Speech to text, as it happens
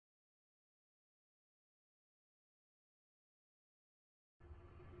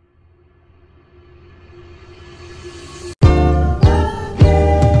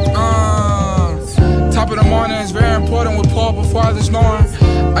before I was snoring.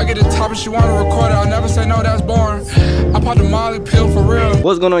 I get the top and she wanna record it. I'll never say no, that's boring. I popped a Molly pill for real.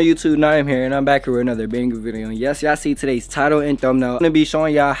 What's going on YouTube? Naeem here, and I'm back here with another banger video. And yes, y'all see today's title and thumbnail. I'm gonna be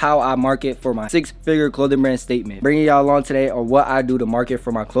showing y'all how I market for my 6-figure clothing brand statement. Bringing y'all along today on what I do to market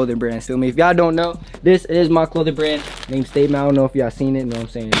for my clothing brand. Feel me? If y'all don't know, this is my clothing brand named Statement. I don't know if y'all seen it, know what I'm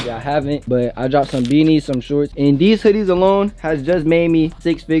saying? If y'all haven't, but I dropped some beanies, some shorts, and these hoodies alone has just made me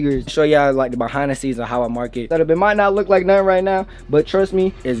 6 figures. Show y'all like the behind the scenes of how I market. That it might not look like nothing right now, but trust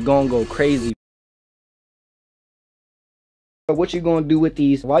me, it's gonna go crazy. What you gonna do with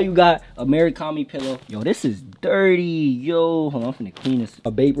these? Why you got a Marikami pillow? Yo, this is dirty. Yo, hold on, I'm finna clean this.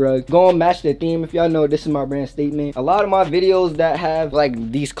 A bait rug. Gonna match the theme. If y'all know, this is my brand Statement. A lot of my videos that have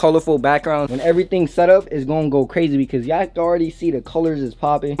like these colorful backgrounds, when everything's set up, is gonna go crazy because y'all can already see the colors is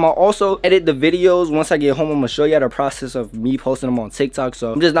popping. I'll also edit the videos. Once I get home, I'm gonna show y'all the process of me posting them on TikTok.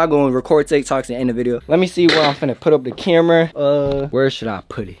 So I'm just not gonna record TikToks and end the video. Let me see where I'm finna put up the camera. Where should I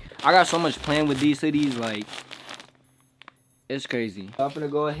put it? I got so much planned with these hoodies, like it's crazy. I'm gonna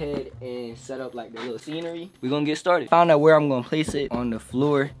go ahead and set up like the little scenery. We're gonna get started. Found out where I'm gonna place it on the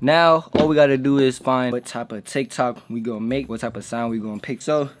floor. Now, all we gotta do is find what type of TikTok we gonna make, what type of sound we gonna pick.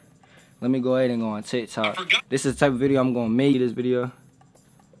 So, let me go ahead and go on TikTok. This is the type of video I'm gonna make this video.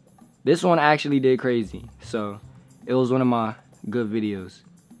 This one actually did crazy. So, it was one of my good videos.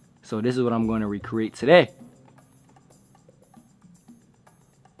 So, this is what I'm gonna recreate today.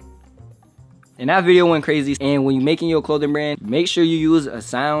 And that video went crazy. And when you're making your clothing brand, make sure you use a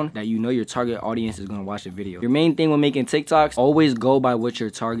sound that you know your target audience is gonna watch the video. Your main thing when making TikToks, always go by what your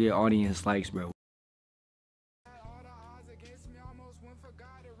target audience likes, bro.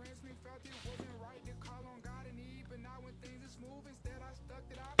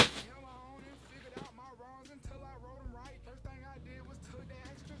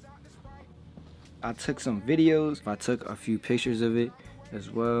 I took some videos. I took a few pictures of it as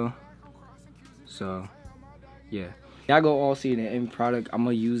well. So yeah, y'all go all see the end product. I'm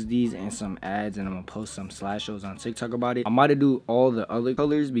gonna use these in some ads, and I'm gonna post some slideshows on TikTok about it. I'm about to do all the other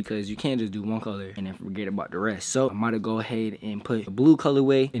colors because you can't just do one color and then forget about the rest. So I'm about to go ahead and put the blue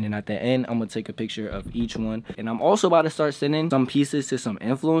colorway, and then at the end I'm gonna take a picture of each one. And I'm also about to start sending some pieces to some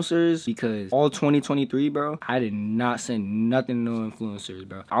influencers because all 2023, bro, I did not send nothing to no influencers,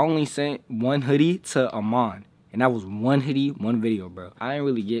 bro. I only sent one hoodie to Amon. And that was one hoodie, one video, bro. I didn't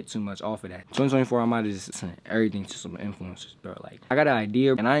really get too much off of that. 2024, I might have just sent everything to some influencers, bro. Like, I got an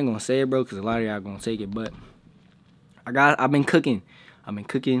idea, and I ain't gonna say it, bro, because a lot of y'all gonna take it, but I've been cooking.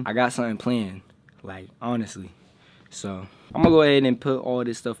 I got something planned, like, honestly. So, I'm gonna go ahead and put all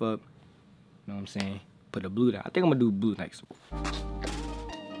this stuff up. You know what I'm saying? Put the blue down. I think I'm gonna do blue next. Ain't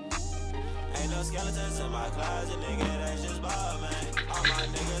no skeletons in my closet, nigga. That's just ball, man. All my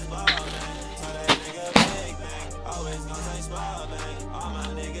niggas ball, man. Always gonna say smile, bang. All my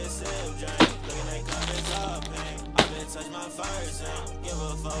niggas sip drink. Look at they covers up, bang. I been touch my first and give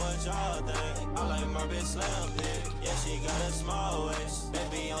a fuck what y'all think. I like my bitch slim big. Yeah, she got a small waist.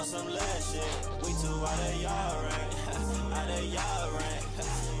 Baby on some less shit. We too out of y'all rank. Out of y'all rank.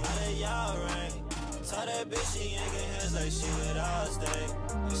 Out of y'all rank. Tell that bitch she ain't get his like she with us, day.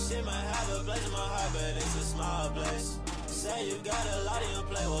 She might have a place in my heart, but it's a small place. Say you got a lot of you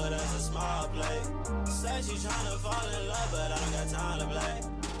play, well that's a small play. Say she tryna fall in love, but I don't got time to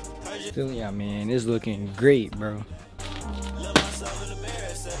play. Feel ya, man, it's looking great, bro. Look myself in the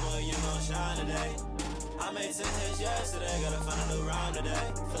mirror, said, boy, you gon' shine today. I made 10 hits yesterday, gotta find a new round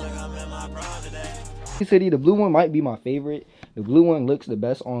today. Feel like I'm in my prime today. This hoodie, the blue one might be my favorite. The blue one looks the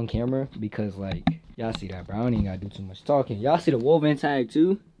best on camera because, like, y'all see that, bro. I don't even gotta do too much talking. Y'all see the woven tag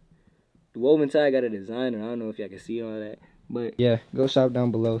too? The woven tag got a design, and I don't know if y'all can see all that. But yeah, go shop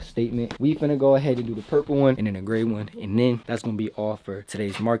down below, Statement. We finna go ahead and do the purple one and then the gray one. And then that's gonna be all for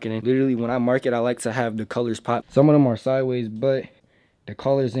today's marketing. Literally, when I market, I like to have the colors pop. Some of them are sideways, but the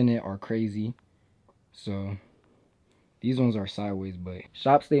colors in it are crazy. So these ones are sideways, but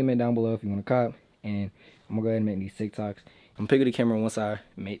shop Statement down below if you wanna cop. And I'm gonna go ahead and make these TikToks. I'm picking the camera once I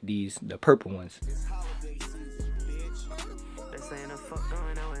make these, the purple ones.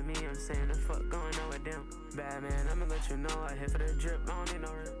 Bad man, I'ma let you know I hit for the drip, I don't need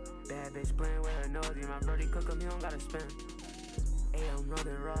no rip. Bad bitch playing with her nosy, my birdie cook him, he don't gotta spin. Hey, I'm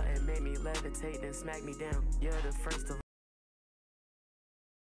rolling raw, it made me levitate, then smack me down. You're the first of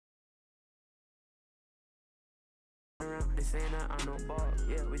around. They saying that I'm no ball,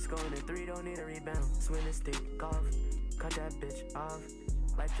 yeah, we scoring in 3, don't need a rebound. Swing the stick, golf, cut that bitch off.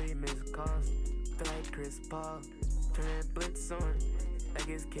 Like 3 missed calls, feel like Chris Paul. Turn blitz on. Like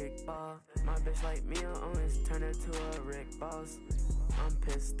it's kickball. My bitch like me, I always turn her to a Rick Boss. I'm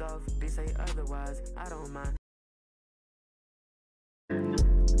pissed off, they say otherwise, I don't mind.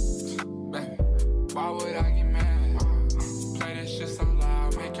 Why would I get mad? Play this shit so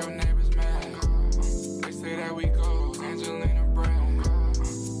loud, make your neighbors mad. They say that we go, Angelina brand.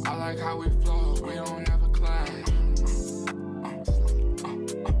 I like how we flow, we don't ever clash. It's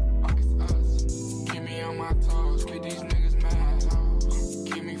us. Keep me on my toes, keep these niggas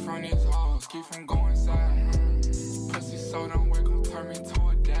mad. Keep me from these hoes, keep from going sad. Pussy so don't work, gon' turn me to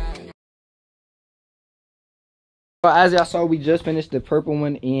a dad. As y'all saw, we just finished the purple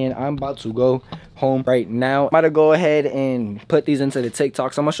one and I'm about to go home right now. I'm about to go ahead and put these into the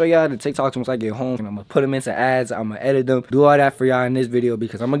TikToks. I'm gonna show y'all the TikToks once I get home, and I'm gonna put them into ads. I'm gonna edit them, do all that for y'all in this video,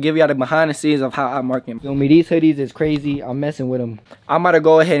 because I'm gonna give y'all the behind the scenes of how I market. Feel me? These hoodies is crazy. I'm messing with them. I'm about to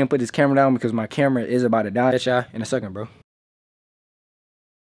go ahead and put this camera down because my camera is about to die. Catch y'all in a second, bro.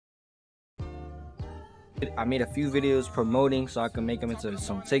 I made a few videos promoting so I can make them into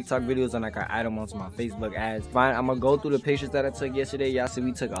some TikTok videos, and I can add them onto my Facebook ads. Fine, I'm gonna go through the pictures that I took yesterday. Y'all see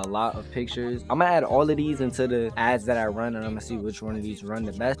we took a lot of pictures. I'm gonna add all of these into the ads that I run, and I'm gonna see which one of these run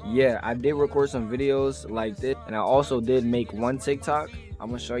the best. Yeah, I did record some videos like this, and I also did make one TikTok. I'm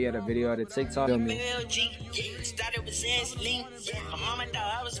gonna show you the video of the TikTok.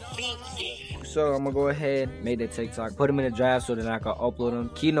 So I'm gonna go ahead, make the TikTok, put them in the draft so that I can upload them.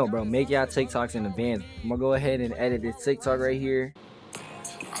 Keynote, bro, make y'all TikToks in advance. I'm gonna go ahead and edit this TikTok right here.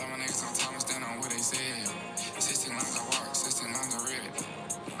 All of my niggas on time and stand on what they said. 16 lines I walk, 16 lines I read it.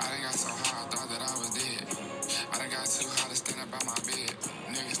 I done got so high, I thought that I was dead. I done got too high to stand up by my bed.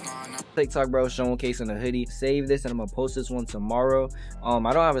 Niggas know I know. TikTok, bro, showcasing the hoodie. Save this and I'm gonna post this one tomorrow. I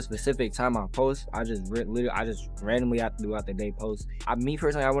don't have a specific time I post. I just randomly have to throughout the day post. Me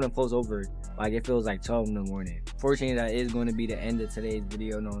personally, I wouldn't post over like it feels like 12 in the morning. Fortunately, that is going to be the end of today's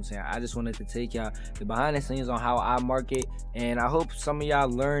video. Know what I'm saying? I just wanted to take y'all the behind the scenes on how I market, and I hope some of y'all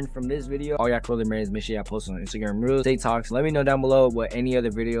learned from this video. All y'all clothing brands, make sure y'all post on Instagram Reels, TikToks. Let me know down below what any other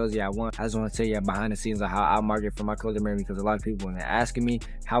videos y'all want. I just want to tell y'all behind the scenes on how I market for my clothing brand, because a lot of people have been asking me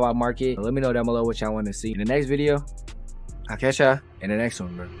how I market. So let me know down below what y'all want to see in the next video. I'll catch y'all in the next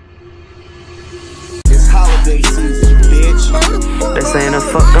one, bro. It's holiday season, bitch. They saying the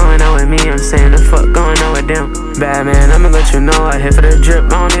fuck going on with me, I'm saying the fuck going on with them. Bad man, I'ma let you know I hit for the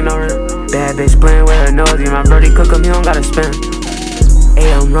drip, I don't need no rip. Bad bitch playing with her nose, my birdie cook him, he don't gotta spin.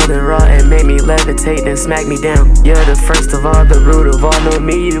 Hey, I'm rolling raw, it made me levitate, then smack me down. You're the first of all, the root of all, know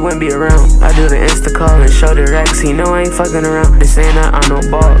me, you wouldn't be around. I do the Insta call and show the Rex, he know I ain't fucking around. They saying that I'm no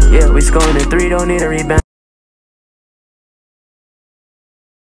ball, yeah, we scoring in 3, don't need a rebound.